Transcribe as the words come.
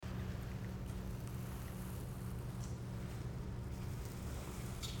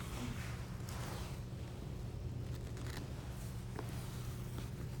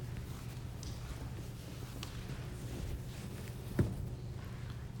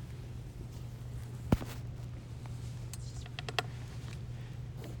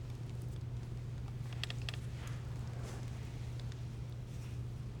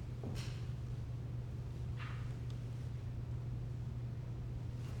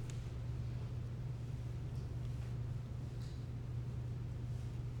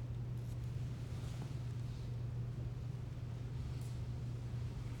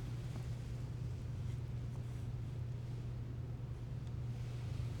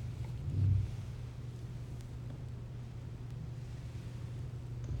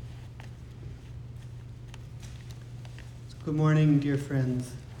Good morning, dear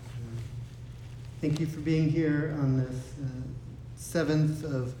friends. Thank you for being here on this 7th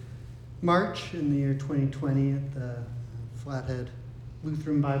of March in the year 2020 at the Flathead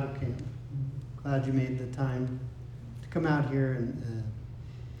Lutheran Bible Camp. Glad you made the time to come out here, and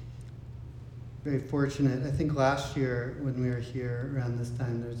very fortunate. I think last year when we were here around this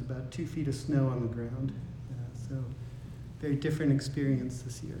time, there was about 2 feet of snow on the ground. So very different experience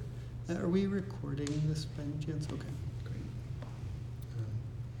this year. Are we recording this by any chance? Okay.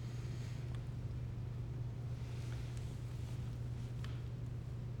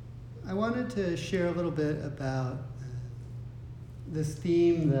 I wanted to share a little bit about this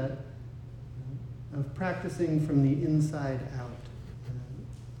theme that of practicing from the inside out.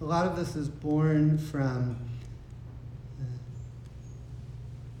 A lot of this is born from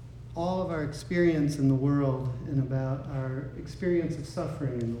all of our experience in the world and about our experience of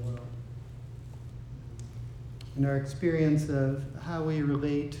suffering in the world, and our experience of how we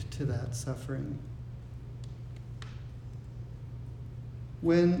relate to that suffering.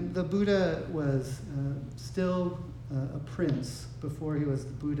 When the Buddha was still a prince, before he was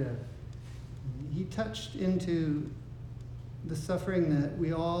the Buddha, he touched into the suffering that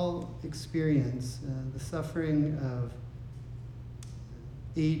we all experience, the suffering of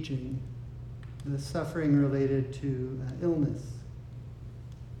aging, the suffering related to illness,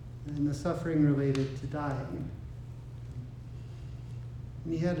 and the suffering related to dying.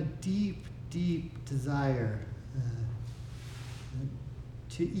 And he had a deep, deep desire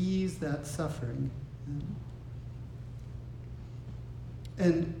to ease that suffering.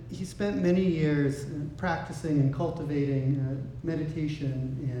 And he spent many years practicing and cultivating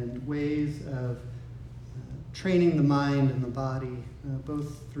meditation and ways of training the mind and the body,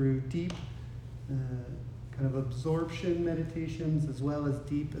 both through deep kind of absorption meditations as well as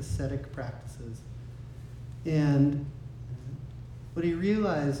deep ascetic practices. And what he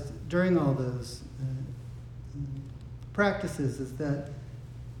realized during all those practices is that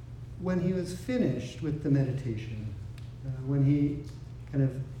when he was finished with the meditation, when he kind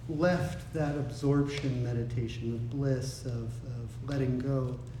of left that absorption meditation of bliss, of letting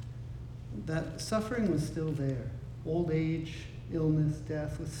go, that suffering was still there. Old age, illness,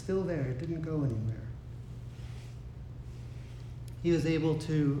 death was still there. It didn't go anywhere. He was able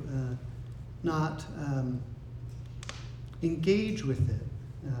to not engage with it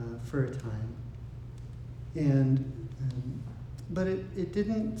for a time. But it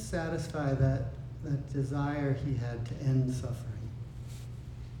didn't satisfy that desire he had to end suffering.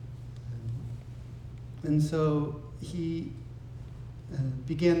 And so he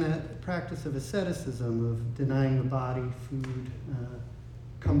began that practice of asceticism, of denying the body food,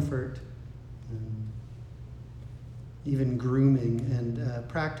 comfort, even grooming, and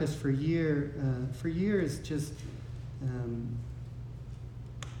practiced for years just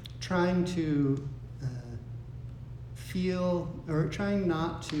trying to trying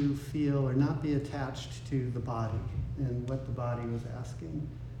not to feel or not be attached to the body and what the body was asking.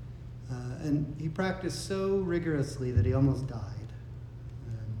 And he practiced so rigorously that he almost died.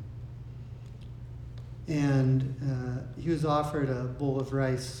 He was offered a bowl of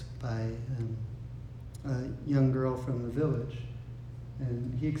rice by a young girl from the village.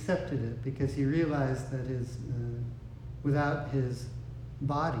 And he accepted it because he realized that without his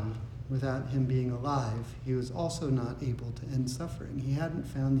body, without him being alive, he was also not able to end suffering. He hadn't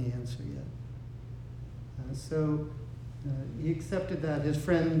found the answer yet. So he accepted that. His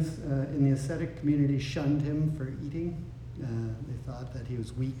friends in the ascetic community shunned him for eating. They thought that he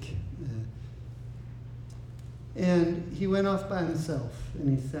was weak. And he went off by himself, and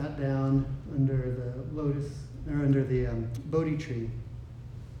he sat down under the Bodhi tree.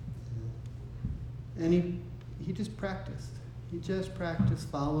 And he just practiced. He just practiced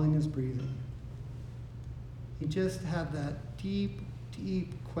following his breathing. He just had that deep,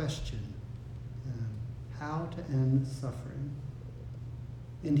 deep question, how to end suffering.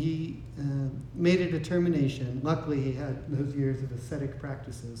 And he made a determination. Luckily, he had those years of ascetic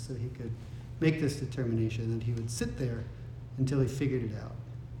practices, so he could make this determination that he would sit there until he figured it out.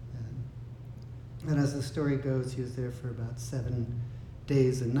 And as the story goes, he was there for about 7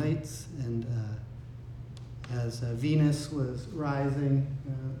 days and nights, and as Venus was rising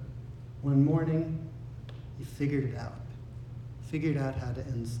one morning, he figured it out how to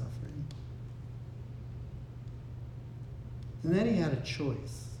end suffering. And then he had a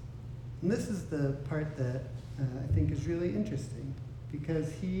choice. And this is the part that I think is really interesting, because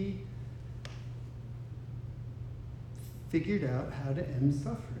he figured out how to end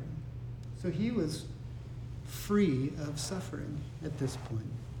suffering. So he was free of suffering at this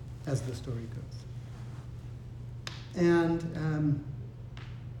point, as the story goes. And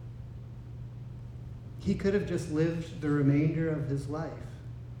he could have just lived the remainder of his life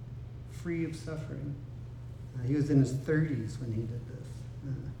free of suffering. He was in his 30s when he did this.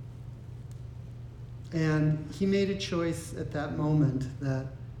 And he made a choice at that moment that,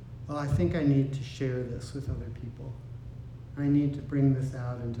 well, I think I need to share this with other people. I need to bring this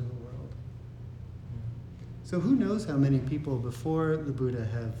out into the world. So who knows how many people before the Buddha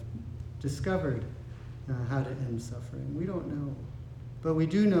have discovered how to end suffering? We don't know. But we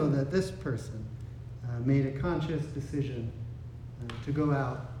do know that this person made a conscious decision to go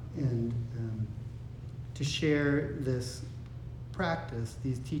out and to share this practice,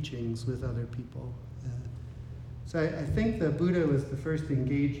 these teachings with other people. So I think the Buddha was the first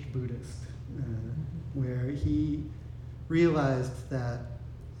engaged Buddhist, where he realized that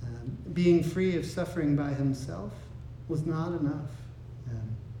being free of suffering by himself was not enough.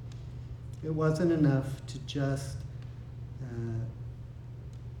 It wasn't enough to just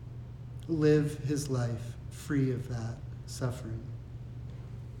live his life free of that suffering.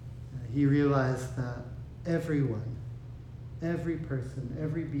 He realized that everyone, every person,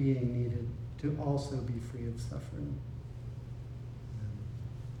 every being needed to also be free of suffering.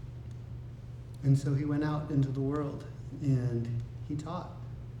 And so he went out into the world and he taught,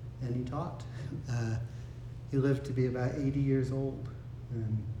 and he taught. He lived to be about 80 years old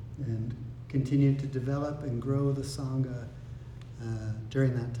and continued to develop and grow the Sangha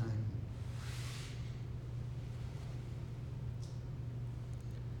during that time.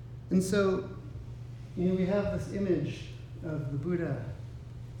 And so, we have this image of the Buddha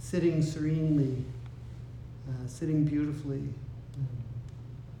sitting serenely, sitting beautifully,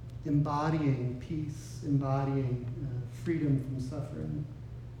 embodying peace, embodying freedom from suffering.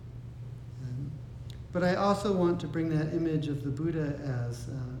 But I also want to bring that image of the Buddha as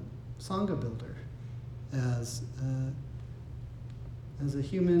a Sangha builder, as a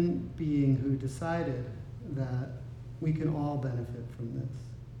human being who decided that we can all benefit from this.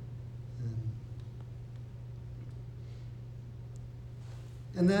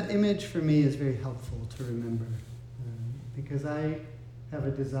 And that image for me is very helpful to remember, because I have a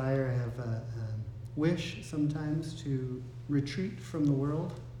desire, I have a wish sometimes to retreat from the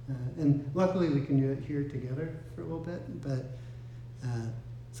world. And luckily we can do it here together for a little bit, but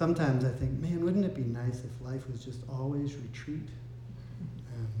sometimes I think, man, wouldn't it be nice if life was just always retreat?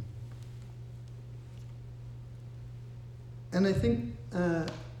 And I think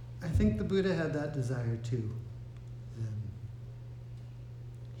the Buddha had that desire too.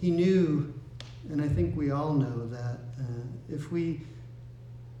 He knew, and I think we all know, that if we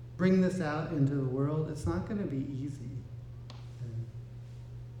bring this out into the world, it's not going to be easy.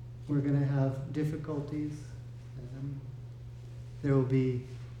 We're going to have difficulties. There will be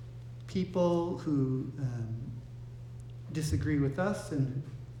people who disagree with us and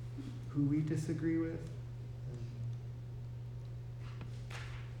who we disagree with.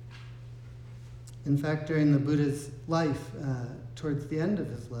 In fact, during the Buddha's life, towards the end of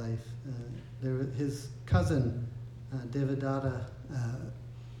his life, his cousin, Devadatta,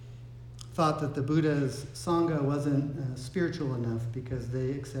 thought that the Buddha's Sangha wasn't spiritual enough because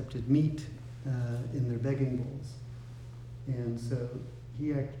they accepted meat in their begging bowls. And so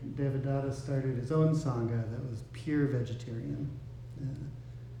Devadatta started his own Sangha that was pure vegetarian,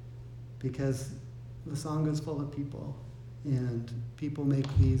 because the Sangha is full of people, and people make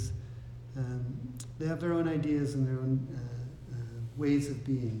these, they have their own ideas and their own ways of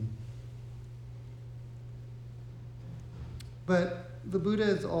being. But the Buddha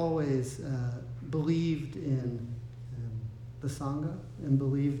has always believed in the Sangha and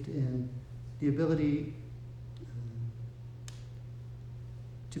believed in the ability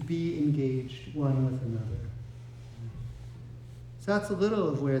to be engaged one with another. So that's a little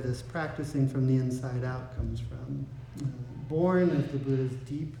of where this practicing from the inside out comes from. Born of the Buddha's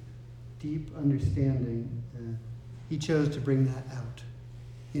deep understanding, he chose to bring that out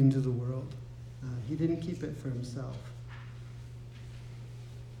into the world. He didn't keep it for himself.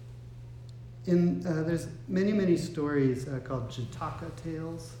 There's many stories called Jataka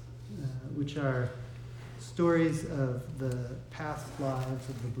tales, which are stories of the past lives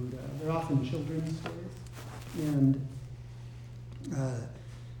of the Buddha. They're often children's stories. And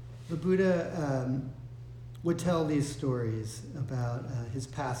the Buddha would tell these stories about his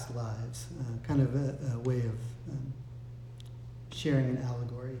past lives, kind of a way of sharing an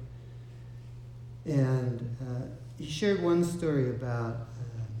allegory. And he shared one story about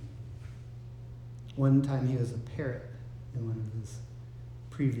one time he was a parrot in one of his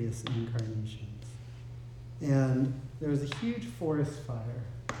previous incarnations. And there was a huge forest fire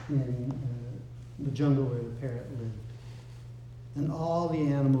in the jungle where the parrot lived. And all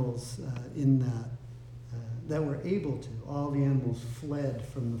the animals in that were able to, all the animals fled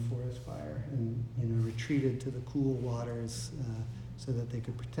from the forest fire and retreated to the cool waters so that they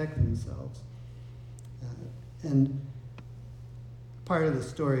could protect themselves. And part of the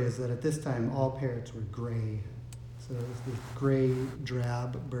story is that at this time all parrots were gray. So it was this gray,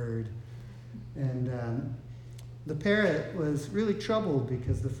 drab bird. And the parrot was really troubled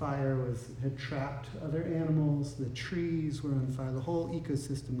because the fire had trapped other animals, the trees were on fire, the whole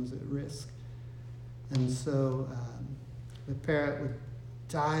ecosystem was at risk. And so the parrot would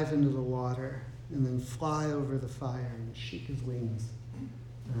dive into the water and then fly over the fire and shake his wings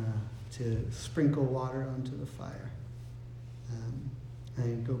to sprinkle water onto the fire. And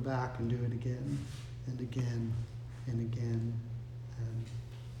he'd go back and do it again and again and again.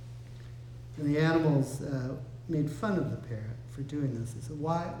 And the animals made fun of the parrot for doing this. They said,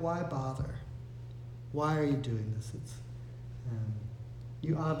 why bother? Why are you doing this?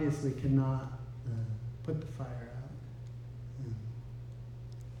 You obviously cannot put the fire out.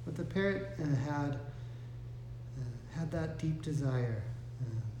 But the parrot had that deep desire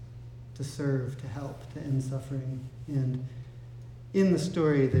to serve, to help, to end suffering. And in the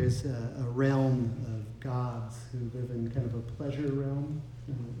story, there's a realm of gods who live in kind of a pleasure realm.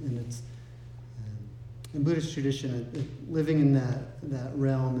 And it's in Buddhist tradition, living in that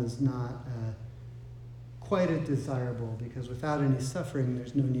realm is not quite as desirable, because without any suffering,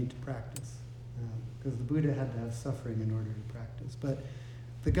 there's no need to practice. Because the Buddha had to have suffering in order to practice. But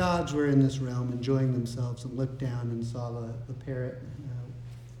the gods were in this realm enjoying themselves and looked down and saw the parrot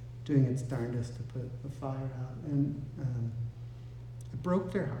doing its darndest to put the fire out. And it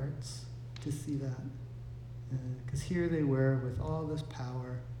broke their hearts to see that. Because here they were with all this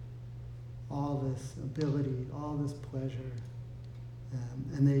power, all this ability, all this pleasure,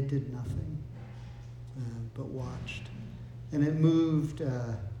 and they did nothing but watched. And it moved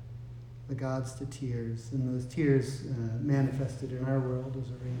the gods to tears, and those tears manifested in our world as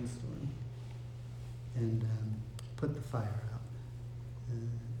a rainstorm and put the fire out.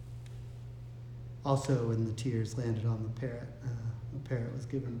 Also, when the tears landed on the parrot was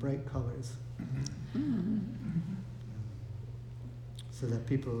given bright colors so that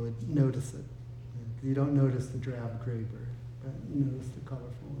people would notice it. You don't notice the drab gray bird, but you notice the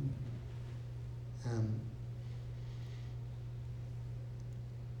colorful one.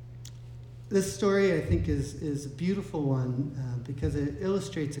 This story, I think, is a beautiful one because it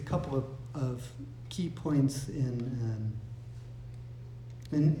illustrates a couple of key points in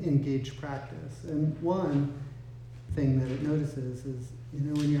engaged practice. And one thing that it notices is,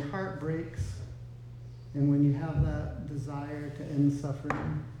 when your heart breaks and when you have that desire to end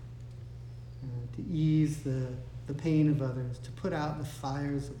suffering, to ease the pain of others, to put out the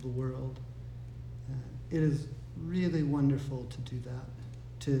fires of the world, it is really wonderful to do that,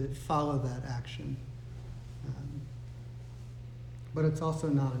 to follow that action. But it's also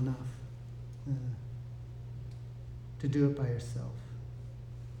not enough to do it by yourself.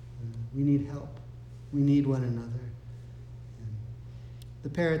 We need help. We need one another. The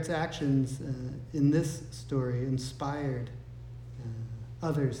parrot's actions in this story inspired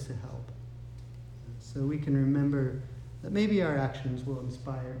others to help. So we can remember that maybe our actions will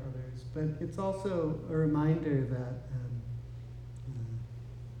inspire others, but it's also a reminder that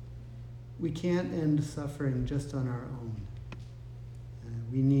we can't end suffering just on our own.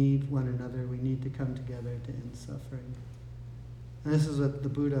 We need one another. We need to come together to end suffering. And this is what the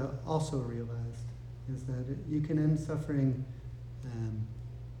Buddha also realized, is that you can end suffering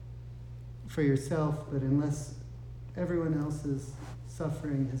for yourself, but unless everyone else's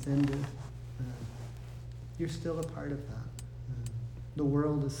suffering has ended, you're still a part of that. The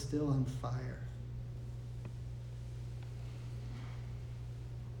world is still on fire.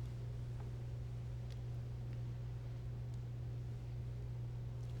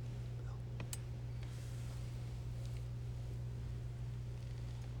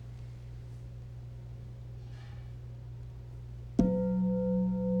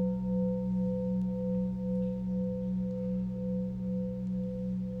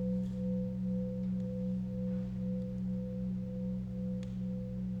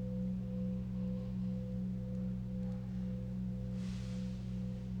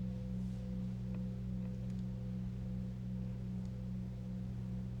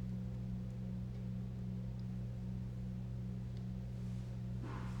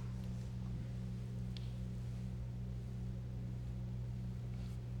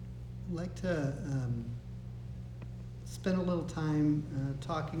 I'd like to spend a little time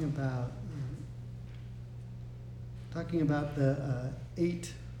talking about the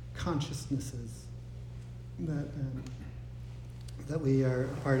 8 consciousnesses that we are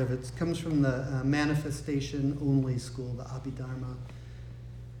a part of. It comes from the manifestation-only school, the Abhidharma.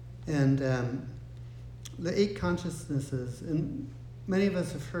 And the 8 consciousnesses, and many of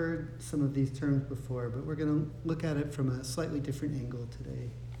us have heard some of these terms before, but we're going to look at it from a slightly different angle today.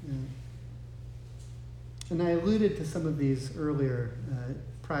 And I alluded to some of these earlier,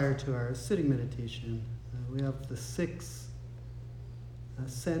 prior to our sitting meditation. We have the 6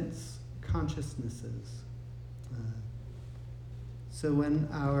 sense consciousnesses. So when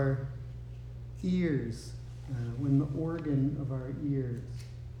our ears, when the organ of our ears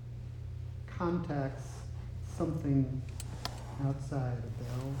contacts something outside, a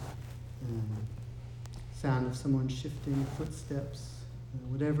bell, sound of someone shifting, footsteps,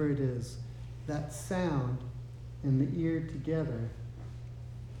 whatever it is, that sound and the ear together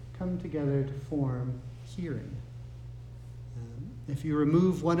come together to form hearing. If you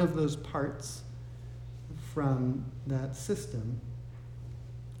remove one of those parts from that system,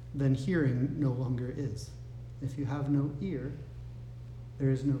 then hearing no longer is. If you have no ear, there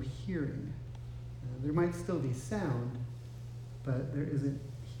is no hearing. There might still be sound, but there isn't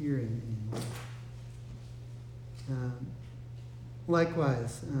hearing anymore.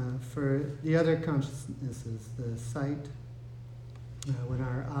 Likewise, for the other consciousnesses, the sight, when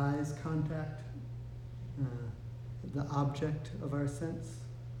our eyes contact the object of our sense,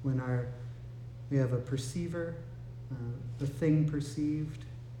 when we have a perceiver, the thing perceived,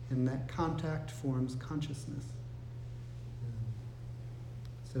 and that contact forms consciousness.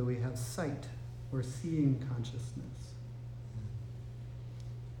 So we have sight, or seeing consciousness.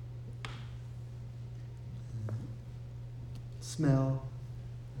 Smell,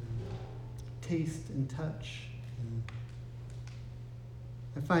 taste and touch.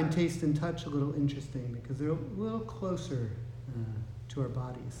 I find taste and touch a little interesting because they're a little closer to our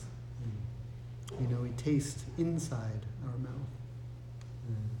bodies. We taste inside our mouth.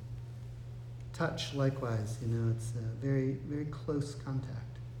 Touch, likewise, it's a very, very close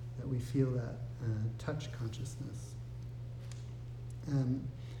contact that we feel that touch consciousness.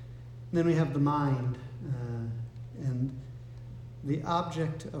 Then we have the mind, and the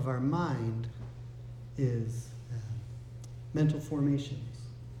object of our mind is mental formations,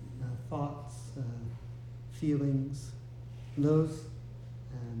 thoughts, feelings. Those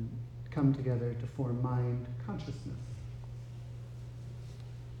come together to form mind consciousness.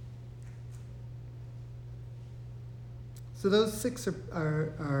 So those 6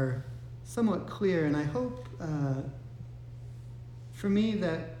 are somewhat clear, and I hope, for me,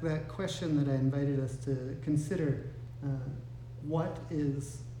 that question that I invited us to consider, what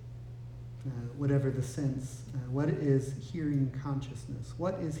is whatever the sense, what is hearing consciousness?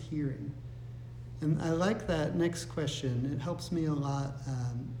 What is hearing? And I like that next question. It helps me a lot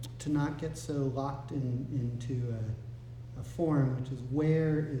to not get so locked into a form, which is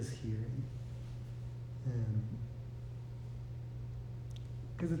where is hearing?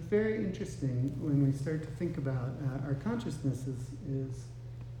 Because it's very interesting when we start to think about our consciousness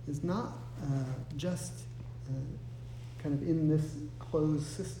is not just kind of in this closed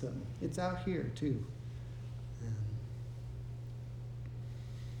system. It's out here too.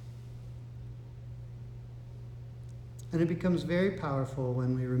 And it becomes very powerful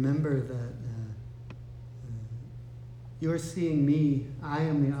when we remember that you're seeing me, I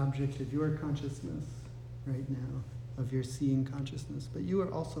am the object of your consciousness right now, of your seeing consciousness, but you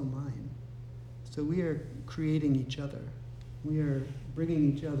are also mine. So we are creating each other. We are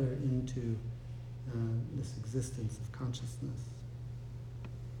bringing each other into this existence of consciousness.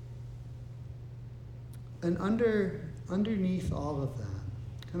 And underneath all of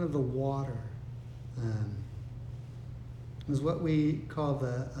that, kind of the water, is what we call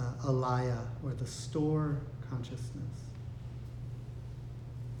the alaya, or the store consciousness.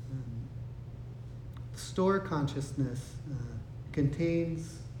 Store consciousness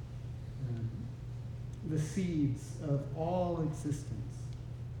contains the seeds of all existence.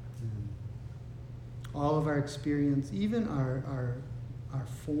 All of our experience, even our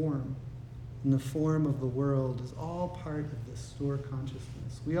form, and the form of the world is all part of this store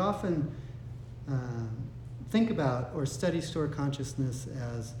consciousness. We often think about or study store consciousness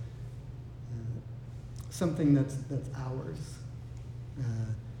as something that's ours,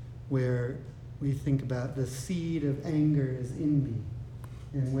 where we think about the seed of anger is in me,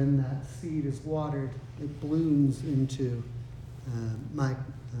 and when that seed is watered, it blooms into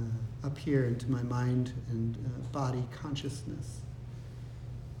up here into my mind and body consciousness.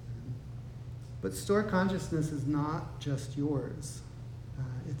 But store consciousness is not just yours.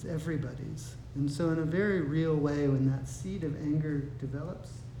 It's everybody's. And so in a very real way, when that seed of anger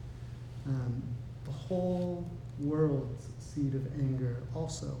develops, the the whole world's seed of anger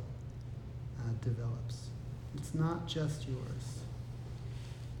also develops. It's not just yours.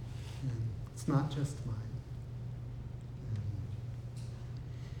 And it's not just mine.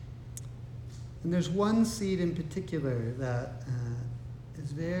 And there's one seed in particular that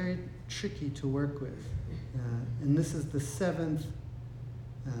is very tricky to work with. And this is the seventh,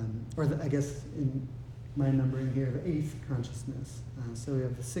 I guess in my numbering here, the eighth consciousness. So we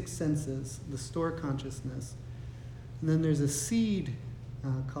have the six senses, the store consciousness. And then there's a seed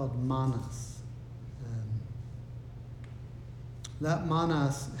called manas. That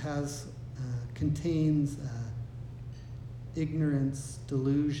manas contains ignorance,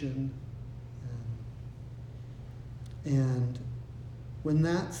 delusion, and when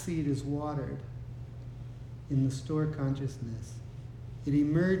that seed is watered in the store consciousness, it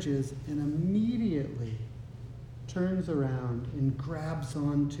emerges and immediately turns around and grabs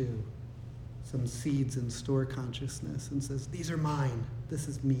onto some seeds in store consciousness and says, these are mine, this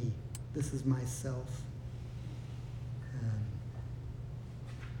is me, this is myself.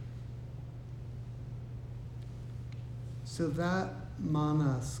 So that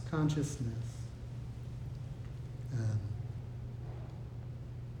manas consciousness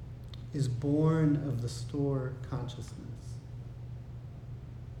is born of the store consciousness.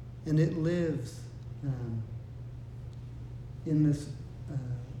 And it lives in this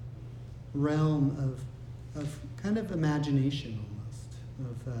realm of kind of imagination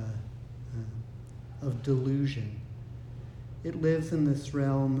almost, of delusion. It lives in this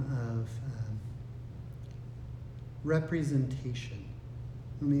realm of representation.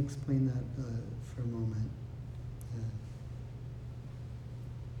 Let me explain that for a moment.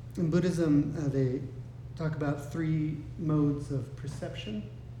 In Buddhism, they talk about three modes of perception.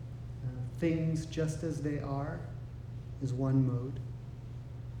 Things just as they are is one mode.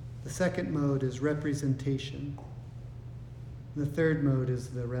 The second mode is representation. The third mode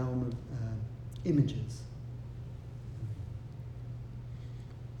is the realm of images.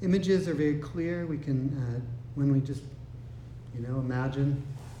 Images are very clear. We can, when we just, imagine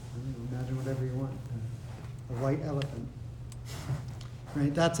whatever you want. A white elephant.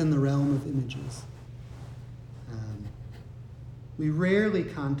 Right? That's in the realm of images. We rarely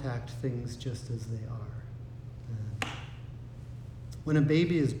contact things just as they are. When a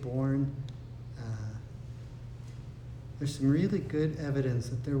baby is born, there's some really good evidence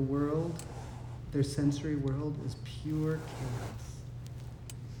that their world, their sensory world, is pure chaos.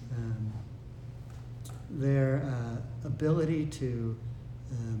 Their ability to,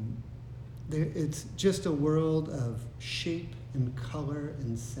 it's just a world of shape and color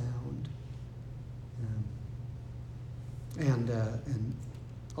and sound, and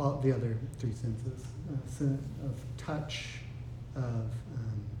all the other three senses, of touch, of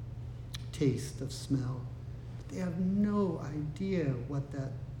taste, of smell. But they have no idea what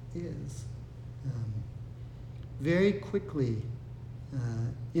that is. Very quickly,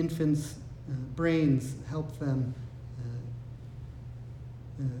 infants' brains help them.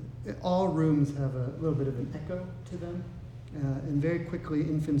 All rooms have a little bit of an echo to them. And very quickly,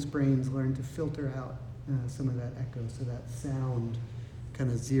 infants' brains learn to filter out some of that echo, so that sound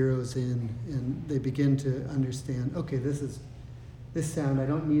kind of zeroes in, and they begin to understand, okay, this sound, I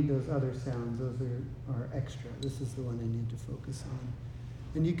don't need those other sounds, those are extra. This is the one I need to focus on.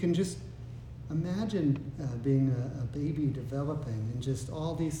 And you can just imagine being a baby developing, and just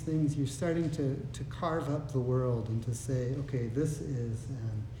all these things, you're starting to carve up the world and to say, okay, this is,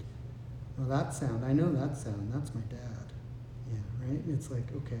 well, that sound, I know that sound, that's my dad. Right? It's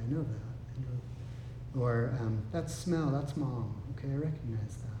like, okay, I know that. Or that smell, that's mom. Okay, I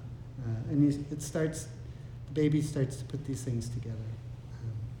recognize that. And the baby starts to put these things together.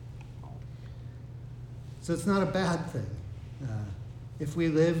 So it's not a bad thing. If we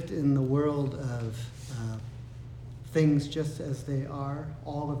lived in the world of things just as they are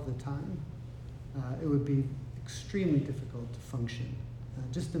all of the time, it would be extremely difficult to function.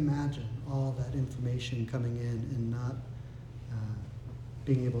 Just imagine all that information coming in and not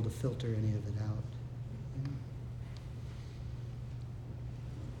being able to filter any of it out.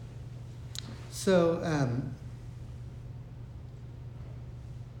 So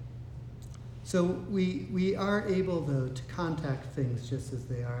we are able, though, to contact things just as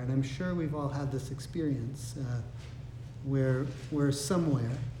they are, and I'm sure we've all had this experience where we're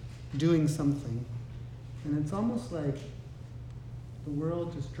somewhere doing something, and it's almost like the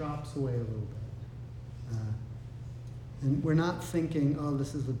world just drops away a little bit. And we're not thinking, oh,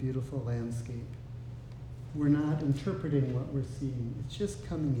 this is a beautiful landscape. We're not interpreting what we're seeing. It's just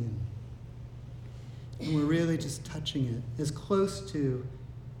coming in. And we're really just touching it as close to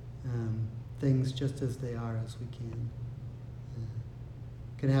things just as they are as we can.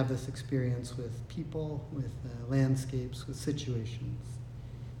 Can have this experience with people, with landscapes, with situations.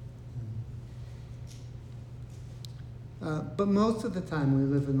 But most of the time we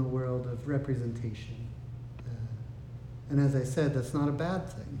live in the world of representation. And as I said, that's not a bad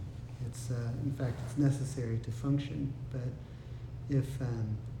thing. It's, in fact, it's necessary to function. But if,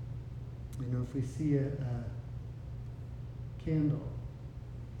 if we see a candle,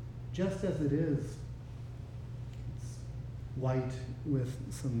 just as it is, it's white with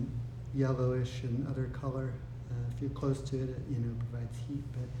some yellowish and other color. If you're close to it, it provides heat.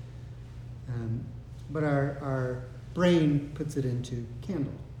 But our brain puts it into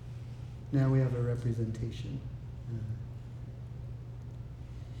candle. Now we have a representation.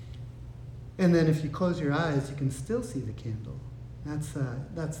 And then if you close your eyes, you can still see the candle. That's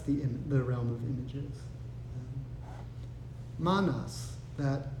the realm of images. Manas,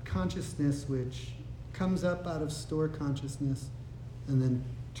 that consciousness which comes up out of store consciousness and then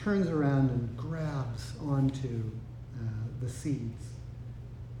turns around and grabs onto the seeds,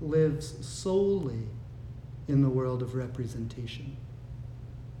 lives solely in the world of representation.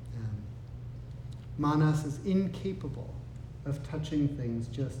 Manas is incapable of touching things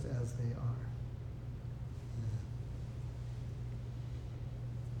just as they are.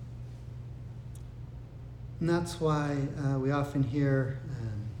 And that's why we often hear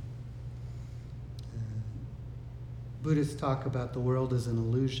Buddhists talk about the world as an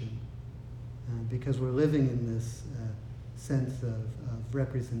illusion, because we're living in this sense of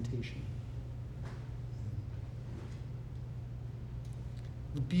representation.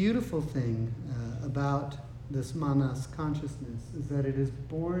 The beautiful thing about this manas consciousness is that it is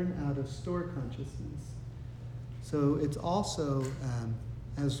born out of store consciousness. So it's also,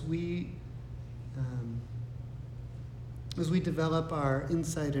 as we develop our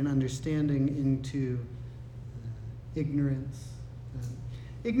insight and understanding into ignorance.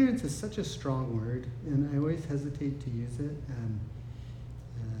 Ignorance is such a strong word, and I always hesitate to use it.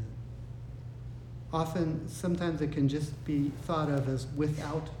 Sometimes it can just be thought of as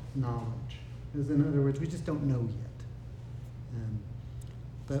without knowledge. As in other words, we just don't know yet.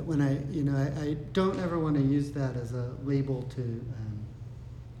 But when I don't ever want to use that as a label to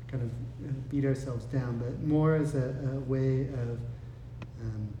kind of beat ourselves down, but more as a way of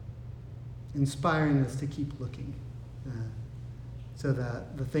inspiring us to keep looking, so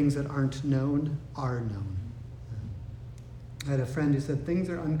that the things that aren't known are known. I had a friend who said things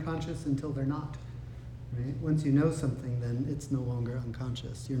are unconscious until they're not. Right? Once you know something, then it's no longer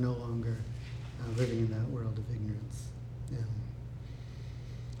unconscious. You're no longer living in that world of ignorance. Yeah.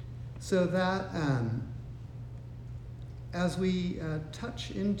 So that, as we touch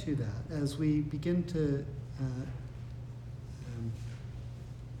into that, as we begin to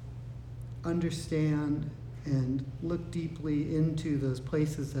understand and look deeply into those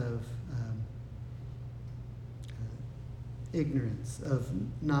places of ignorance, of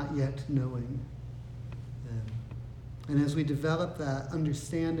not yet knowing, and as we develop that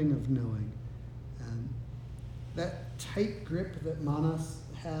understanding of knowing, that tight grip that Manas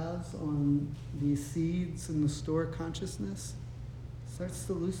has on these seeds in the store consciousness starts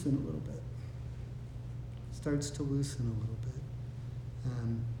to loosen a little bit.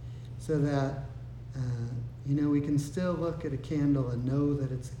 So that we can still look at a candle and know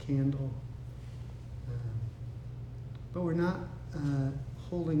that it's a candle, but we're not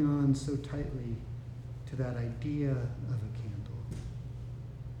holding on so tightly to that idea of a candle.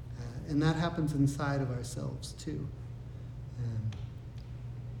 And that happens inside of ourselves too.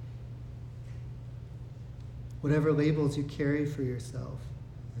 Whatever labels you carry for yourself,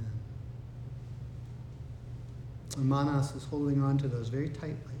 Manas is holding on to those very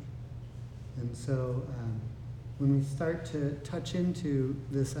tightly. And so when we start to touch into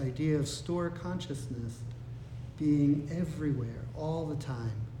this idea of store consciousness being everywhere, all the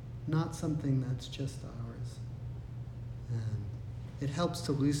time, not something that's just ours, it helps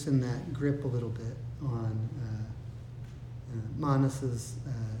to loosen that grip a little bit on Manas's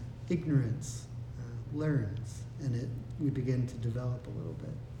ignorance learns, and we begin to develop a little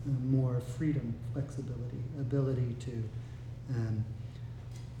bit more freedom, flexibility, ability to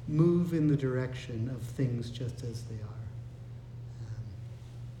move in the direction of things just as they are.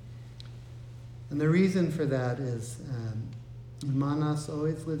 And the reason for that is Manas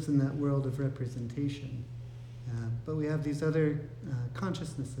always lives in that world of representation, but we have these other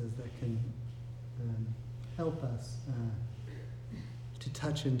consciousnesses that can help us to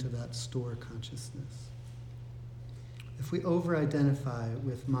touch into that store consciousness. If we over-identify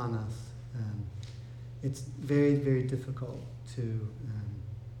with Manas, it's very, very difficult to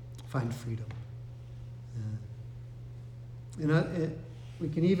find freedom. We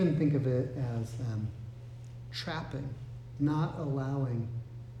can even think of it as trapping, not allowing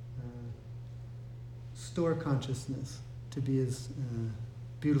store consciousness to be as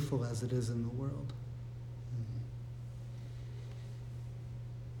beautiful as it is in the world.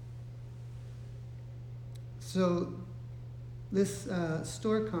 So this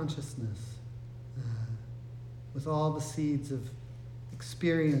store consciousness, with all the seeds of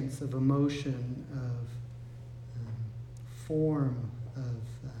experience, of emotion, of form,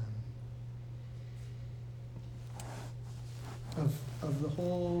 of the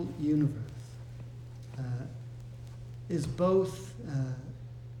whole universe, is both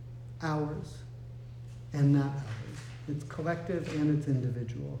ours and not ours. It's collective and it's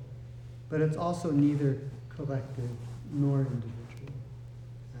individual, but it's also neither collective nor individual.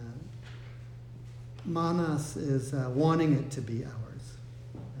 Manas is wanting it to be ours.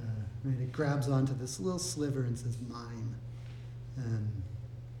 Right? It grabs onto this little sliver and says, mine.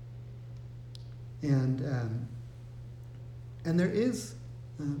 And there is,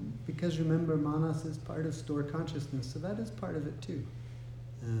 because remember, Manas is part of store consciousness, so that is part of it too.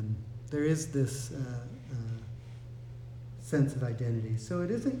 There is this sense of identity. So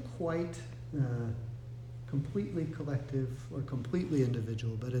it isn't quite completely collective or completely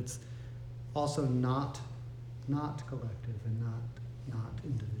individual, but it's also not collective and not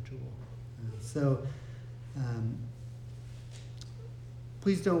individual. So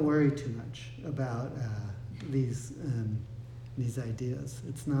please don't worry too much about these ideas.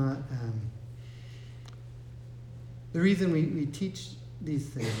 It's not the reason we teach these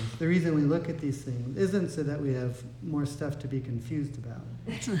things, the reason we look at these things isn't so that we have more stuff to be confused about.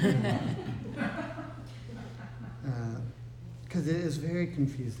 Because it is very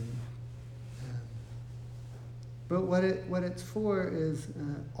confusing. But what it's for is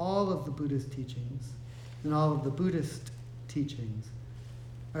all of the Buddhist teachings and all of the Buddhist teachings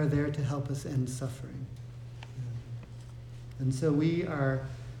are there to help us end suffering. And so we are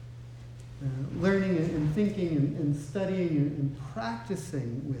learning and thinking and studying and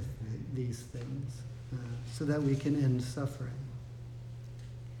practicing with these things so that we can end suffering.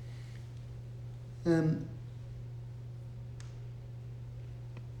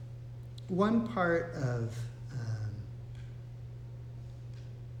 One part of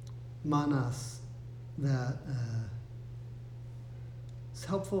Manas that is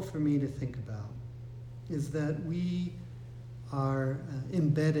helpful for me to think about is that we are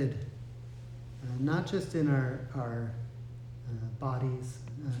embedded not just in our bodies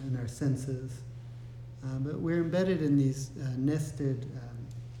and our senses, but we're embedded in these nested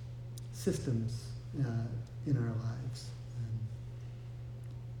systems in our lives.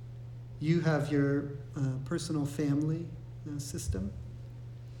 You have your personal family system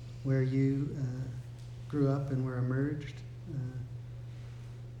where you grew up and were emerged.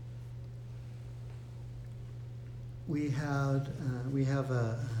 We have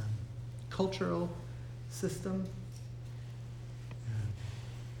a cultural system.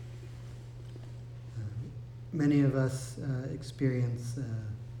 Many of us experience a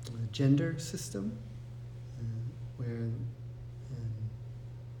gender system where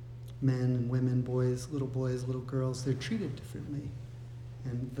men and women, boys, little girls, they're treated differently.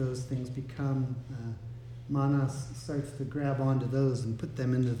 And those things become, Manas starts to grab onto those and put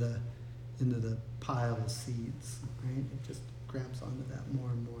them into the pile of seeds, right? It just grabs onto that more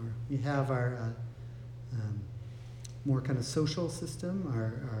and more. We have our more kind of social system,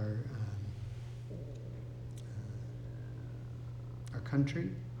 our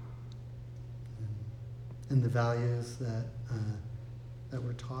country, and the values that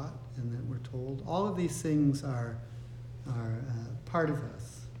we're taught and that we're told. All of these things are part of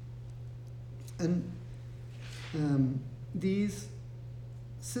us. And these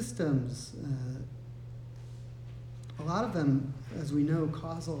systems, a lot of them, as we know,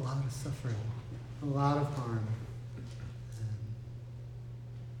 cause a lot of suffering, a lot of harm.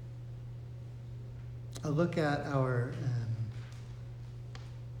 A look at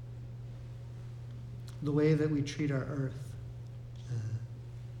the way that we treat our earth.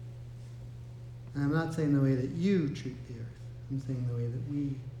 And I'm not saying the way that you treat the earth. I'm saying the way that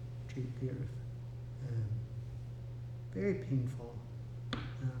we treat the earth. Very painful.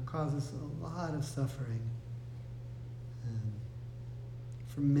 Causes a lot of suffering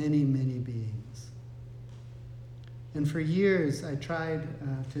for many, many beings. And for years, I tried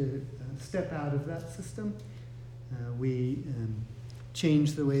to step out of that system. We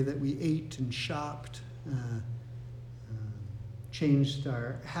changed the way that we ate and shopped, changed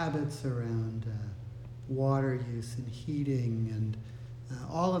our habits around water use and heating,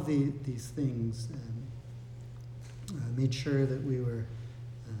 all of these things, made sure that we were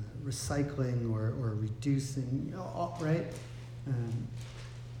recycling or reducing, right?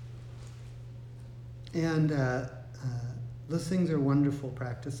 And those things are wonderful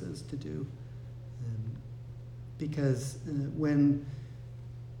practices to do, because when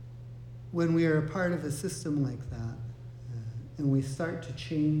we are a part of a system like that, and we start to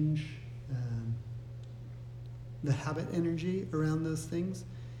change the habit energy around those things,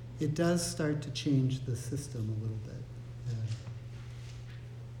 it does start to change the system a little bit.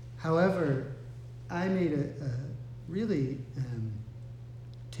 However, I made a really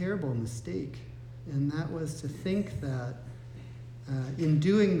terrible mistake, and that was to think that in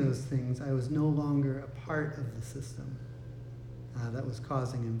doing those things, I was no longer a part of the system that was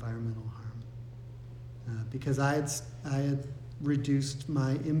causing environmental harm, because I had reduced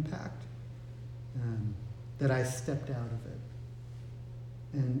my impact, that I stepped out of it.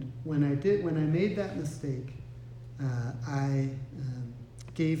 And when I made that mistake, I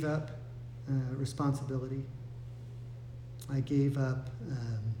gave up responsibility. I gave up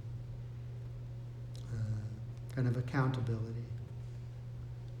kind of accountability.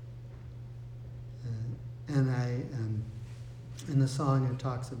 And in the song it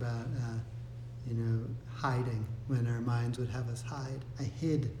talks about, hiding, when our minds would have us hide. I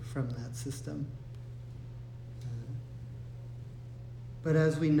hid from that system. But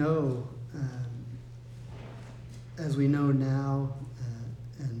as we know now,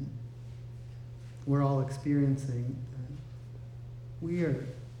 and we're all experiencing, we are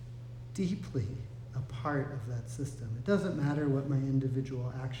deeply a part of that system. It doesn't matter what my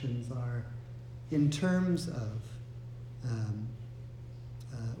individual actions are in terms of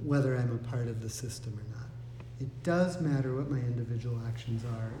whether I'm a part of the system or not. It does matter what my individual actions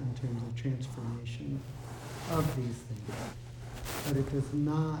are in terms of transformation of these things. But it does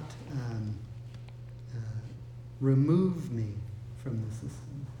not remove me from the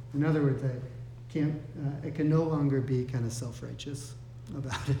system. In other words, I can no longer be kind of self-righteous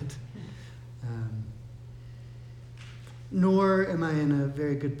about it. Nor am I in a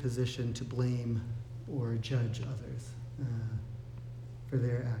very good position to blame or judge others for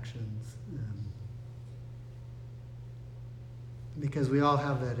their actions. Because we all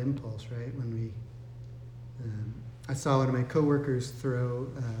have that impulse, right? When we I saw one of my coworkers throw,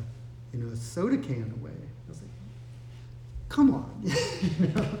 a soda can away. I was like, "Come on!"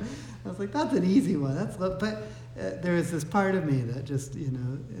 I was like, "That's an easy one." But there was this part of me that just,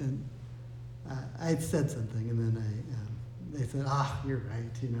 and I said something, and then they said, "You're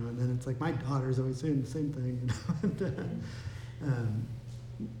right," and then it's like my daughter's always saying the same thing, and,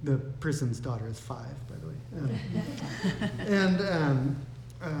 the person's daughter is 5, by the way,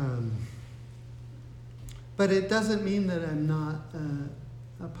 but it doesn't mean that I'm not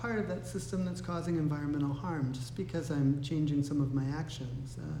a part of that system that's causing environmental harm just because I'm changing some of my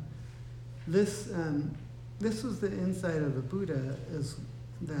actions. This was the insight of the Buddha, is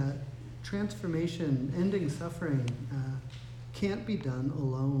that transformation, ending suffering, can't be done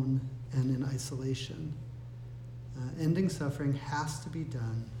alone and in isolation. Ending suffering has to be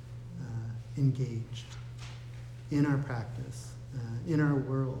done engaged in our practice, in our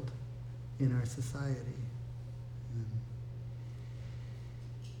world, in our society.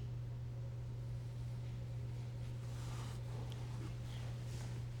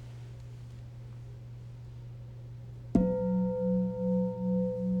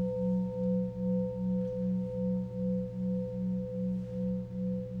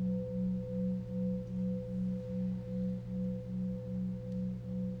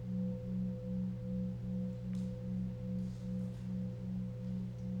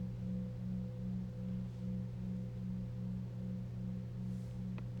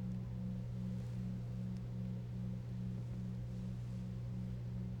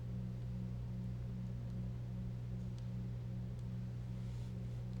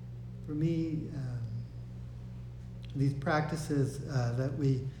 For me, these practices that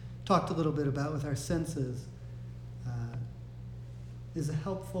we talked a little bit about with our senses is a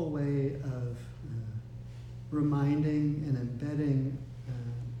helpful way of reminding and embedding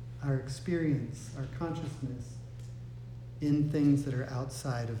our experience, our consciousness, in things that are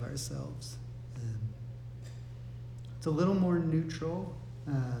outside of ourselves. It's a little more neutral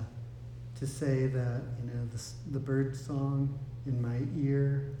to say that, the bird song in my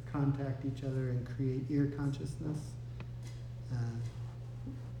ear contact each other and create ear consciousness.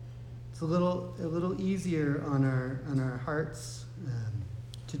 It's a little easier on our hearts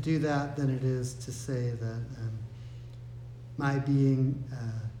to do that than it is to say that my being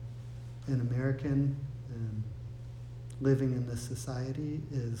an American living in this society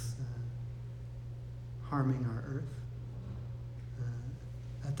is harming our earth.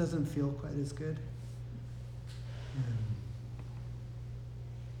 That doesn't feel quite as good.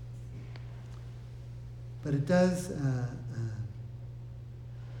 But it does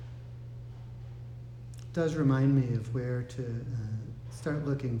remind me of where to start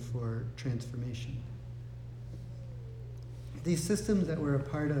looking for transformation. These systems that we're a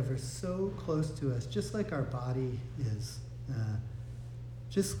part of are so close to us, just like our body is.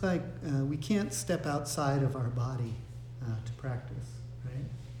 Just like we can't step outside of our body to practice, right?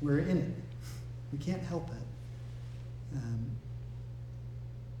 We're in it. We can't help it.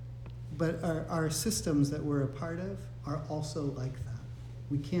 But our systems that we're a part of are also like that.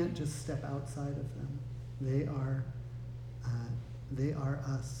 We can't just step outside of them. They are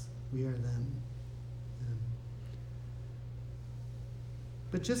us. We are them.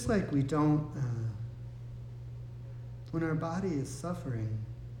 But just like we don't, when our body is suffering,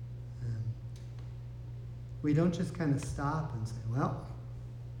 we don't just kind of stop and say, well,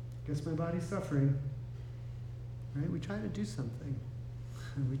 I guess my body's suffering, right? We try to do something.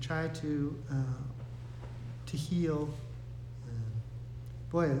 And we try to heal.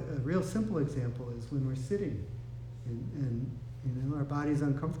 Boy, a real simple example is when we're sitting and our body's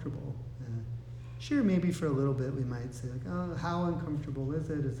uncomfortable. Sure, maybe for a little bit we might say, like, oh, how uncomfortable is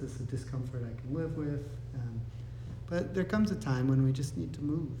it? Is this a discomfort I can live with? But there comes a time when we just need to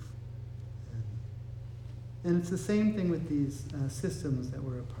move. And it's the same thing with these systems that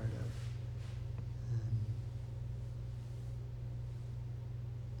we're a part of.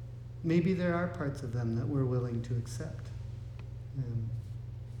 Maybe there are parts of them that we're willing to accept.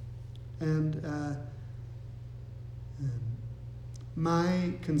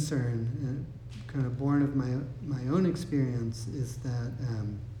 My concern, kind of born of my own experience, is that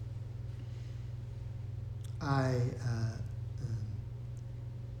I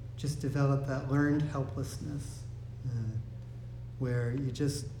just developed that learned helplessness where you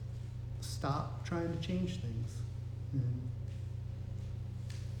just stop trying to change things.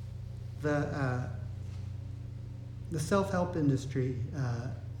 The self-help industry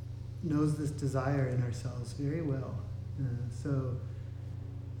knows this desire in ourselves very well. So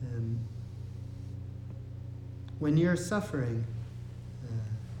when you're suffering,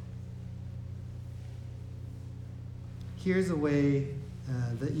 here's a way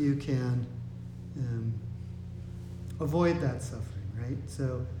that you can avoid that suffering, right?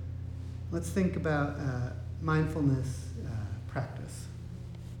 So let's think about mindfulness practice.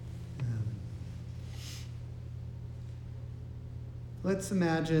 Let's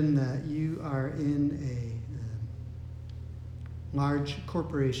imagine that you are in a large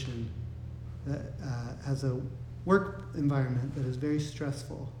corporation that has a work environment that is very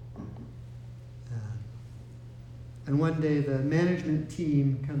stressful. And one day the management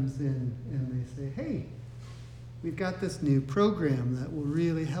team comes in and they say, hey, we've got this new program that will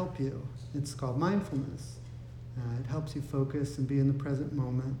really help you. It's called mindfulness. It helps you focus and be in the present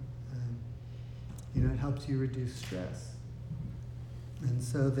moment. It helps you reduce stress. And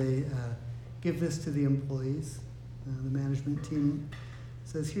so they give this to the employees. The management team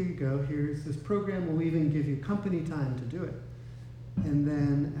says, here you go, here's this program, we'll even give you company time to do it. And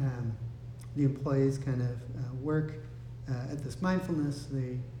then the employees kind of work at this mindfulness.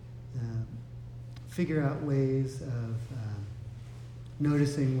 They figure out ways of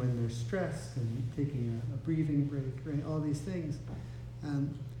noticing when they're stressed and taking a breathing break, right? All these things.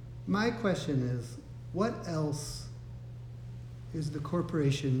 My question is, what else is the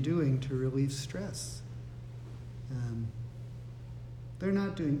corporation doing to relieve stress? They're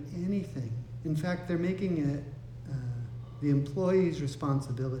not doing anything. In fact, they're making it the employee's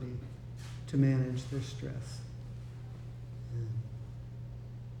responsibility to manage their stress.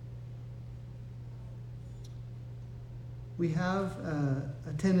 We have a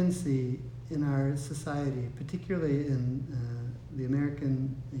tendency in our society, particularly in the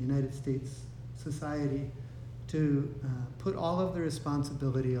United States society, to put all of the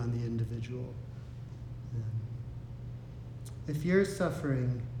responsibility on the individual. If you're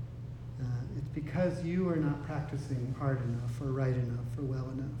suffering, it's because you are not practicing hard enough or right enough or well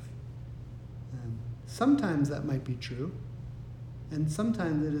enough. Sometimes that might be true, and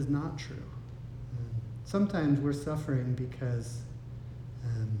sometimes it is not true. Sometimes we're suffering because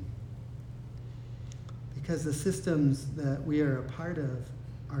the systems that we are a part of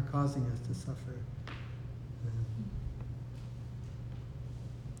are causing us to suffer.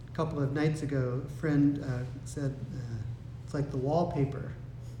 A couple of nights ago, a friend said, it's like the wallpaper.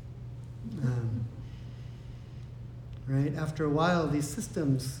 Right? After a while, these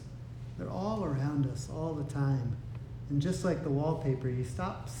systems, they're all around us all the time. And just like the wallpaper, you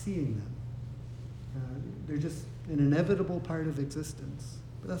stop seeing them. They're just an inevitable part of existence.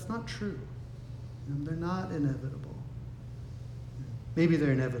 But that's not true. They're not inevitable. Maybe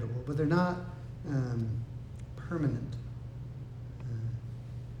they're inevitable, but they're not permanent.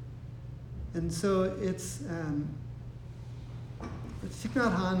 And so Thich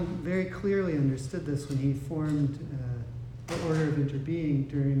Nhat Hanh very clearly understood this when he formed the Order of Interbeing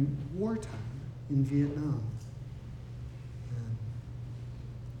during wartime in Vietnam.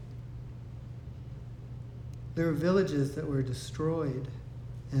 There were villages that were destroyed,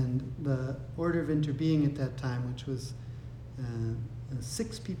 and the Order of Interbeing at that time, which was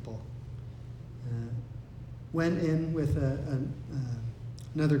 6 people, went in with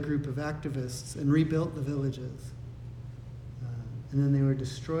another group of activists and rebuilt the villages. And then they were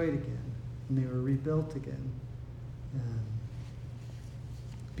destroyed again, and they were rebuilt again.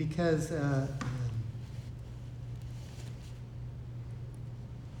 Because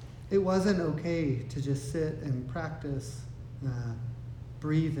it wasn't okay to just sit and practice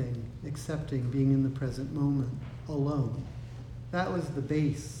breathing, accepting, being in the present moment alone. That was the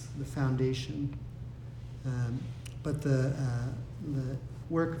base, the foundation. But the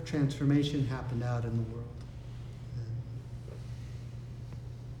work of transformation happened out in the world.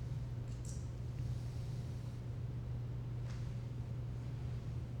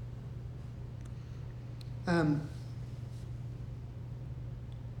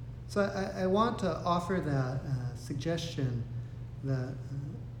 So I want to offer that suggestion that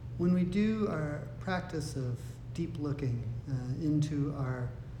when we do our practice of deep looking into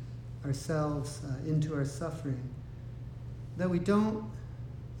ourselves, into our suffering, that we don't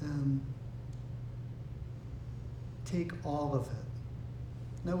take all of it.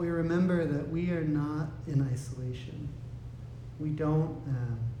 That we remember that we are not in isolation. We don't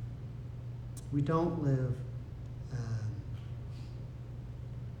live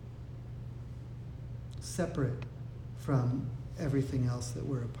separate from everything else that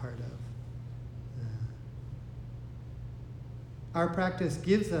we're a part of. Our practice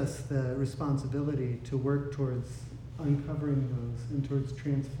gives us the responsibility to work towards uncovering those and towards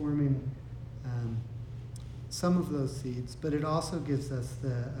transforming some of those seeds, but it also gives us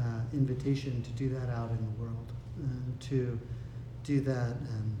the invitation to do that out in the world, to do that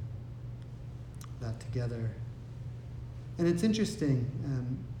together. And it's interesting,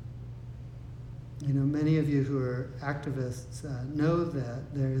 many of you who are activists know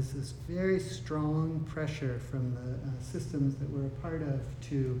that there is this very strong pressure from the systems that we're a part of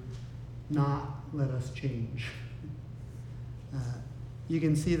to not let us change. You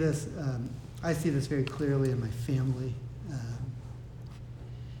can see this, I see this very clearly in my family.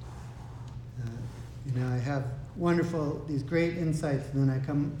 I have these great insights, and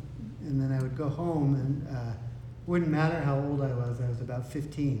then I would go home, and wouldn't matter how old I was about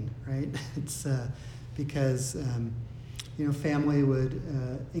 15, right? It's because, family would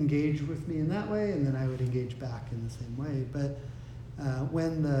engage with me in that way, and then I would engage back in the same way. But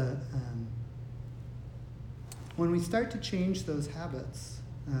when we start to change those habits,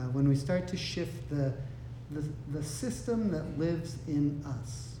 when we start to shift the system that lives in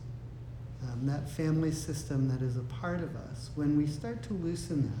us, that family system that is a part of us, when we start to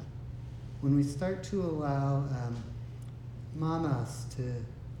loosen that, when we start to allow mamas to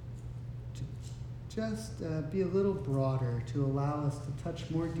just be a little broader, to allow us to touch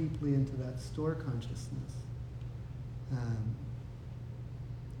more deeply into that store consciousness,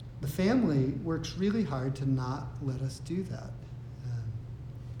 the family works really hard to not let us do that.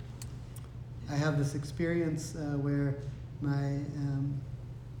 I have this experience where my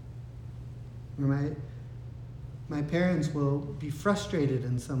parents will be frustrated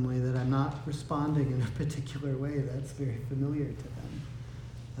in some way that I'm not responding in a particular way that's very familiar to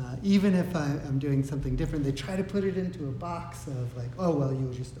them. Even if I'm doing something different, they try to put it into a box of like, oh, well,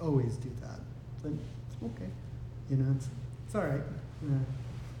 you'll just always do that. But it's okay. It's all right.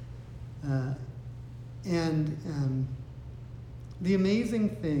 And the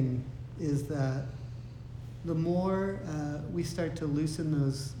amazing thing is that the more we start to loosen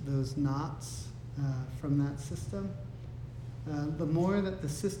those knots from that system, the more that the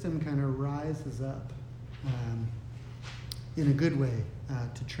system kind of rises up in a good way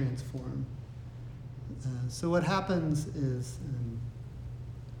to transform. So what happens is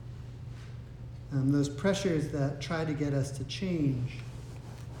those pressures that try to get us to change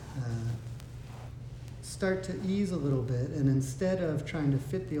start to ease a little bit, and instead of trying to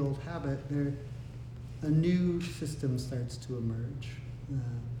fit the old habit, a new system starts to emerge.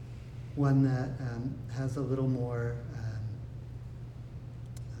 One that has a little more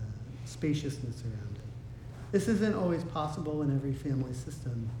spaciousness around it. This isn't always possible in every family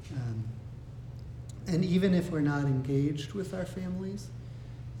system. And even if we're not engaged with our families,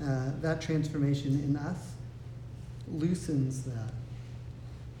 that transformation in us loosens that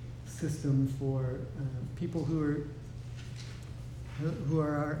system for people who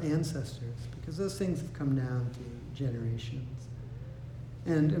are our ancestors, because those things have come down through generations.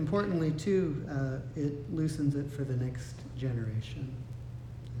 And importantly, too, it loosens it for the next generation.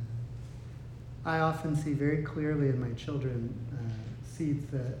 I often see very clearly in my children seeds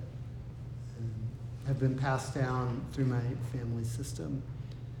that have been passed down through my family system.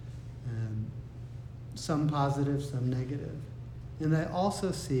 Some positive, some negative. And I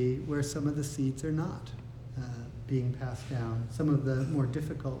also see where some of the seeds are not being passed down. Some of the more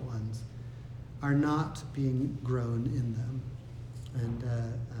difficult ones are not being grown in them. And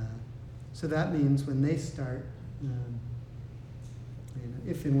so that means when they start,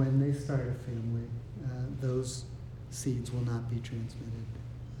 if and when they start a family, those seeds will not be transmitted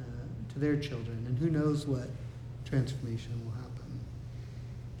to their children. And who knows what transformation will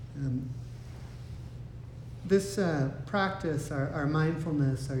happen. This practice, our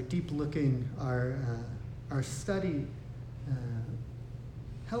mindfulness, our deep looking, our study,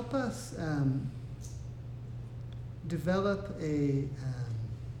 help us develop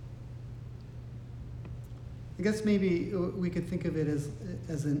I guess maybe we could think of it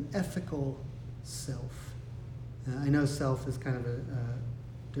as an ethical self. I know self is kind of a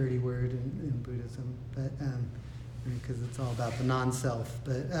dirty word in Buddhism, but because it's all about the non-self.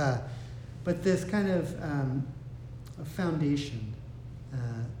 But this kind of a foundation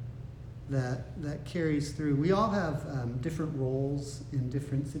that carries through. We all have different roles in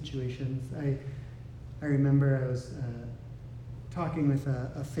different situations. I remember I was talking with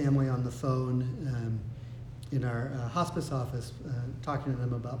a family on the phone in our hospice office, talking to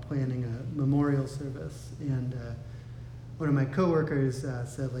them about planning a memorial service, and one of my coworkers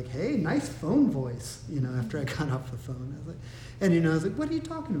said, like, "Hey, nice phone voice," after I got off the phone. I was like, I was like, "What are you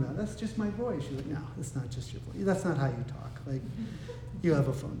talking about? That's just my voice." She's like, "No, it's not just your voice. That's not how you talk. Like, you have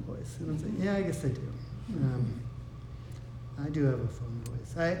a phone voice." And I was like, "Yeah, I guess I do. I do have a phone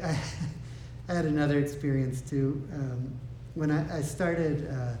voice." I had another experience too. When I started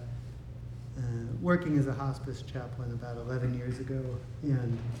working as a hospice chaplain about 11 years ago,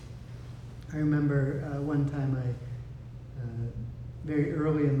 and I remember one time very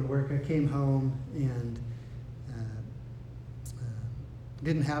early in the work, I came home and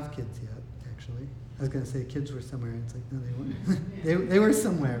didn't have kids yet, actually. I was going to say kids were somewhere. It's like, no, they weren't. they were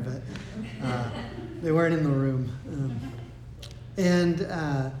somewhere, but they weren't in the room. And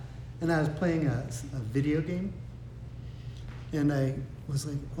I was playing a video game, and I was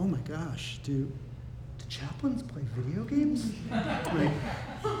like, oh my gosh, do chaplains play video games? Like,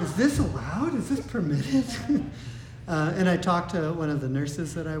 is this allowed? Is this permitted? And I talked to one of the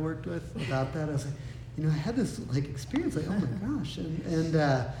nurses that I worked with about that. I was like, I had this experience, like, oh my gosh. And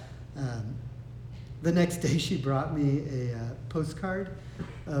the next day she brought me a postcard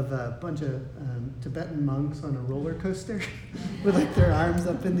of a bunch of Tibetan monks on a roller coaster with their arms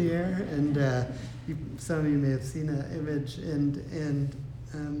up in the air. And some of you may have seen that image. And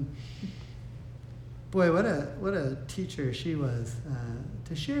boy, what a teacher she was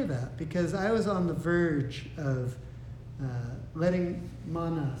to share that, because I was on the verge of letting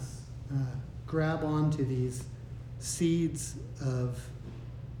Manas grab onto these seeds of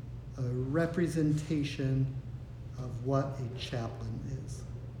a representation of what a chaplain is.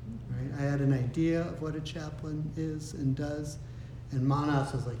 Right? I had an idea of what a chaplain is and does, and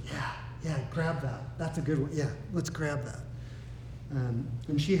Manas was like, yeah, grab that. That's a good one. Yeah, let's grab that.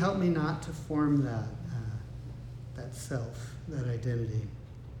 And she helped me not to form that self, that identity.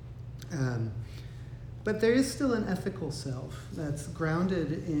 But there is still an ethical self that's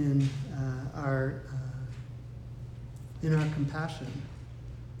grounded in our compassion,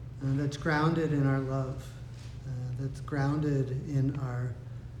 that's grounded in our love, that's grounded in our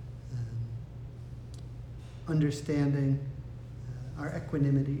understanding, our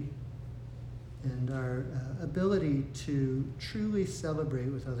equanimity, and our ability to truly celebrate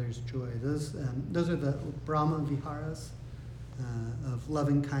with others' joy. Those are the Brahma Viharas of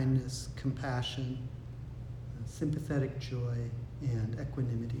loving kindness, compassion, sympathetic joy, and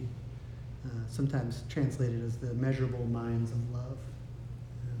equanimity, sometimes translated as the measurable minds of love.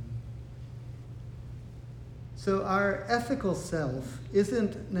 So our ethical self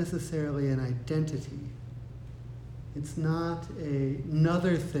isn't necessarily an identity. It's not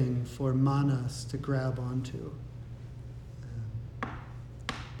another thing for Manas to grab onto,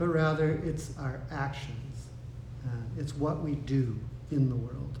 but rather it's our actions. It's what we do in the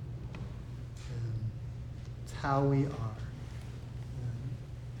world. how we are.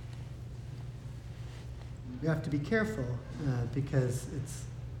 We have to be careful because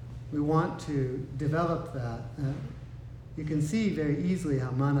we want to develop that. You can see very easily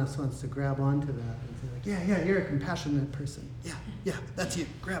how Manas wants to grab onto that and say, like, yeah, you're a compassionate person. Yeah, that's you.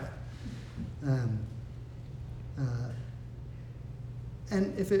 Grab it.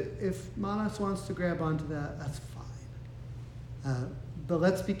 And if Manas wants to grab onto that, that's fine. But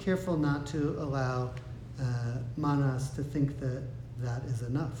let's be careful not to allow Manas to think that that is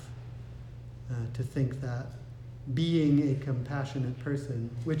enough. To think that being a compassionate person,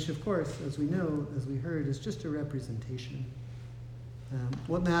 which of course, as we know, as we heard, is just a representation.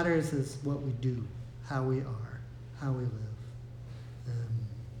 What matters is what we do, how we are, how we live.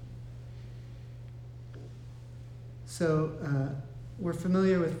 So we're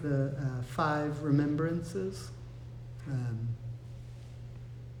familiar with the 5 remembrances.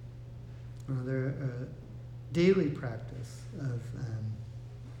 They're a daily practice of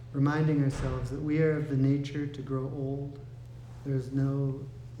reminding ourselves that we are of the nature to grow old. There's no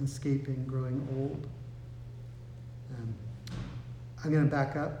escaping growing old. I'm going to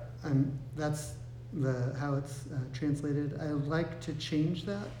back up. That's how it's translated. I would like to change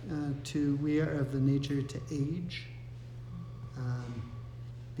that to we are of the nature to age,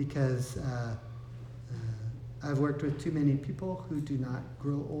 because I've worked with too many people who do not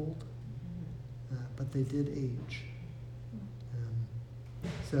grow old, but they did age.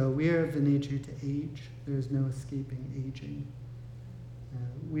 So we are of the nature to age. There's no escaping aging.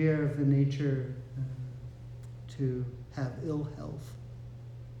 We are of the nature to have ill health.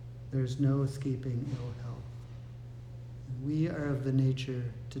 There's no escaping ill health. And we are of the nature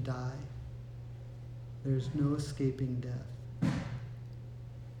to die. There's no escaping death.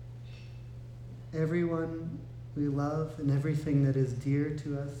 Everyone we love and everything that is dear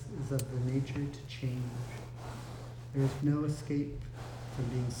to us is of the nature to change. There's no escape from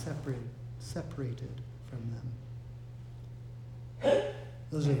being separated from them.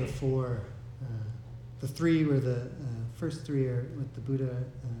 Those are the 4. The 3 were the first 3 are what the Buddha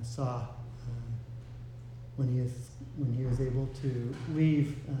saw when he was able to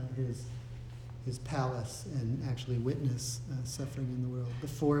leave his palace and actually witness suffering in the world. The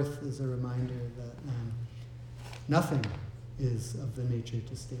 4th is a reminder that nothing is of the nature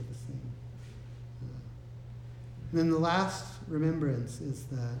to stay the same. And then the last remembrance is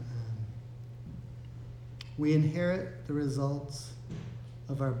that we inherit the results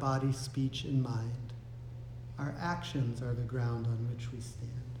of our body, speech, and mind. Our actions are the ground on which we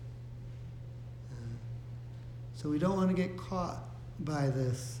stand. So we don't want to get caught by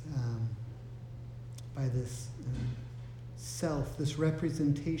this self, this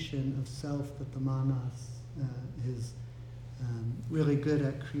representation of self that the Manas is really good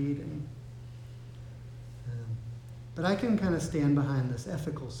at creating. But I can kind of stand behind this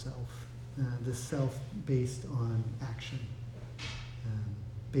ethical self, this self based on action,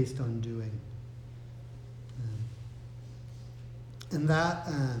 based on doing. And that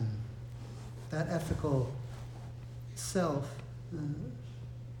ethical self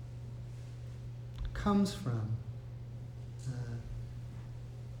comes from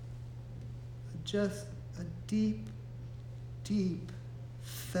just a deep, deep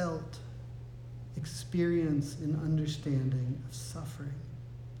felt experience and understanding of suffering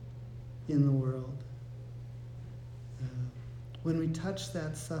in the world. When we touch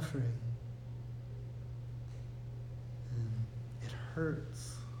that suffering, it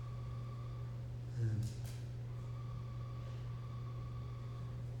hurts.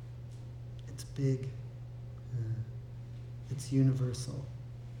 It's big. It's universal.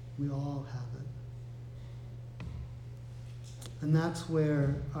 We all have it. And that's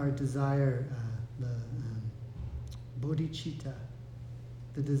where our desire, the bodhicitta,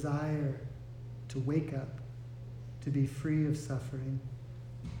 the desire to wake up, to be free of suffering,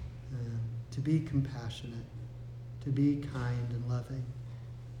 to be compassionate, to be kind and loving,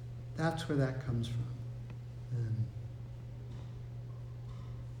 that's where that comes from.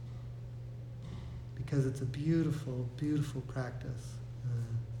 Because it's a beautiful, beautiful practice.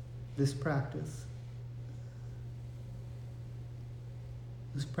 This practice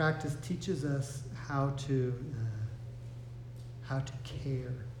teaches us how to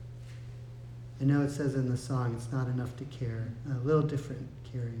care. I know it says in the song, it's not enough to care. A little different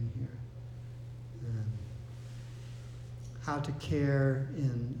caring here. How to care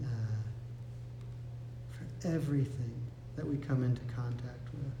for everything that we come into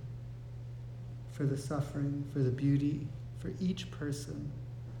contact with. For the suffering, for the beauty, for each person.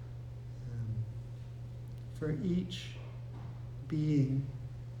 For each being.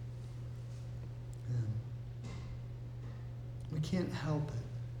 can't help it.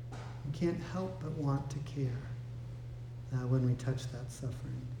 We can't help but want to care when we touch that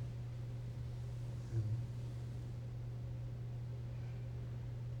suffering.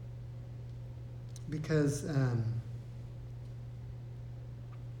 Because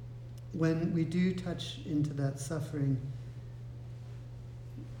when we do touch into that suffering,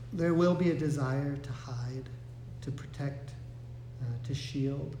 there will be a desire to hide, to protect, to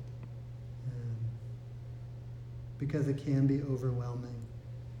shield, because it can be overwhelming.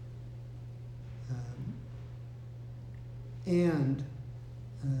 And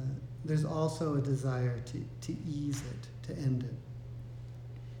there's also a desire to ease it, to end it,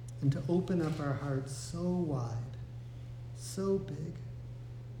 and to open up our hearts so wide, so big,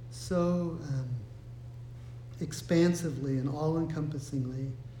 so expansively and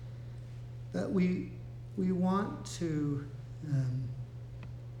all-encompassingly that we want to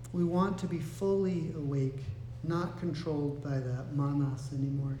be fully awake, not controlled by that manas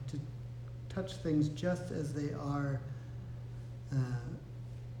anymore, to touch things just as they are.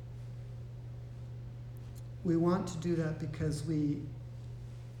 We want to do that because we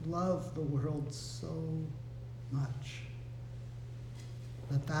love the world so much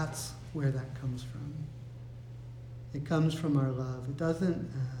that's where that comes from. It comes from our love. It doesn't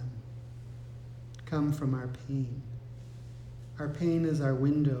come from our pain. Our pain is our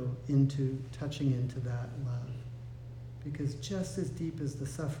window into touching into that love. Because just as deep as the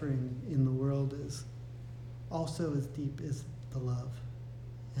suffering in the world is, also as deep is the love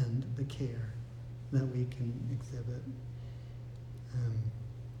and the care that we can exhibit.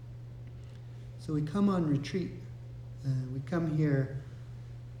 So we come on retreat. We come here.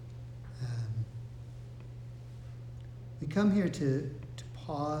 We come here to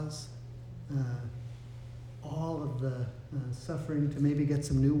pause all of the suffering, to maybe get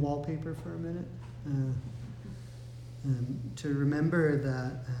some new wallpaper for a minute, to remember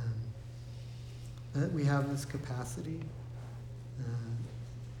that we have this capacity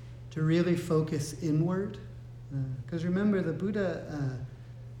to really focus inward. Because remember, the Buddha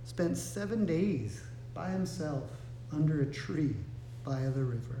spent 7 days by himself under a tree by the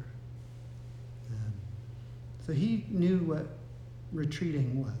river. So he knew what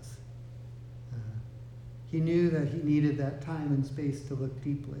retreating was. He knew that he needed that time and space to look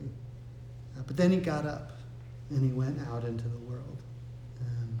deeply. But then he got up and he went out into the world.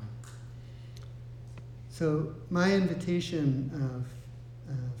 So my invitation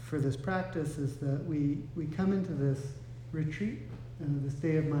for this practice is that we come into this retreat, this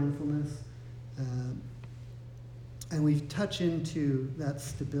day of mindfulness, and we touch into that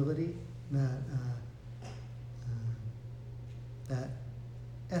stability, that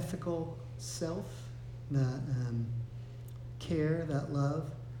ethical self, that care, that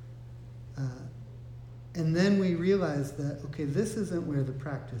love. And then we realize that, okay, this isn't where the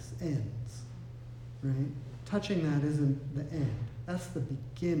practice ends, right? Touching that isn't the end. That's the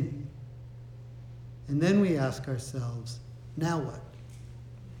beginning. And then we ask ourselves, now what?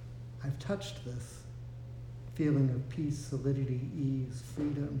 I've touched this feeling of peace, solidity, ease,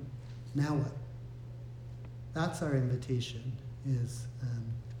 freedom. Now what? That's our invitation, is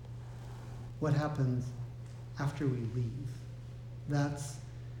what happens after we leave. I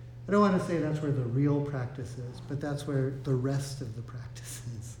don't want to say that's where the real practice is, but that's where the rest of the practice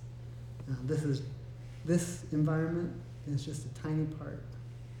is. This environment is just a tiny part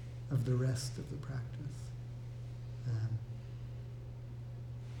of the rest of the practice.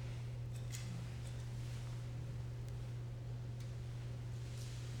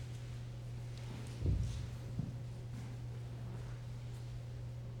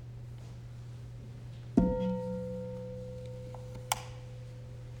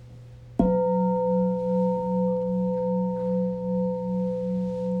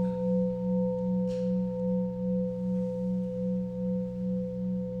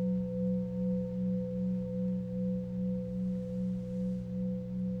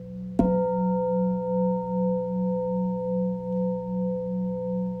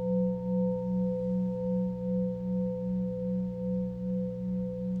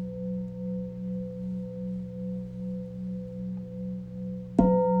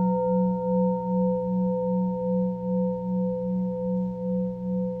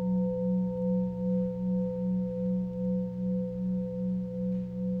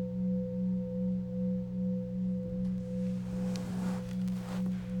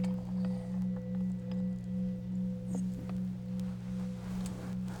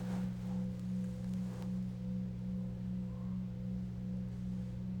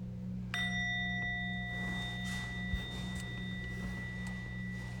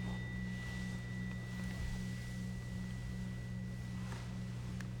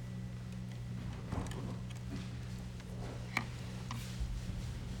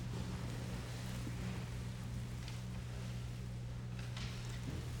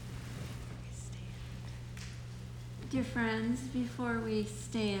 Dear friends, before we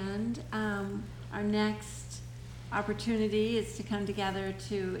stand, our next opportunity is to come together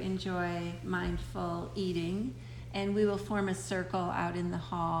to enjoy mindful eating, and we will form a circle out in the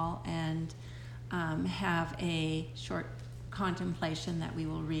hall and have a short contemplation that we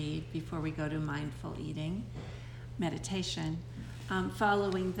will read before we go to mindful eating meditation.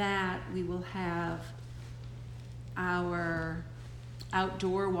 Following that, we will have our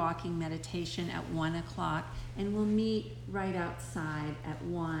outdoor walking meditation at 1 o'clock, and we'll meet right outside at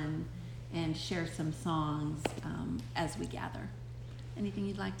 1 and share some songs as we gather. Anything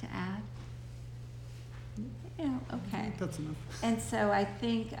you'd like to add? Yeah, okay. That's enough. And so I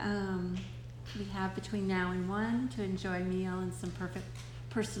think we have between now and 1 to enjoy a meal and some perfect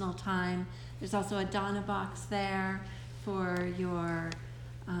personal time. There's also a Dana box there for your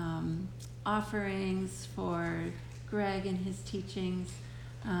offerings, for Greg and his teachings.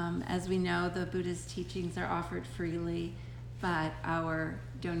 As we know, the Buddha's teachings are offered freely, but our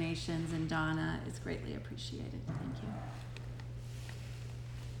donations and Dana is greatly appreciated. Thank you.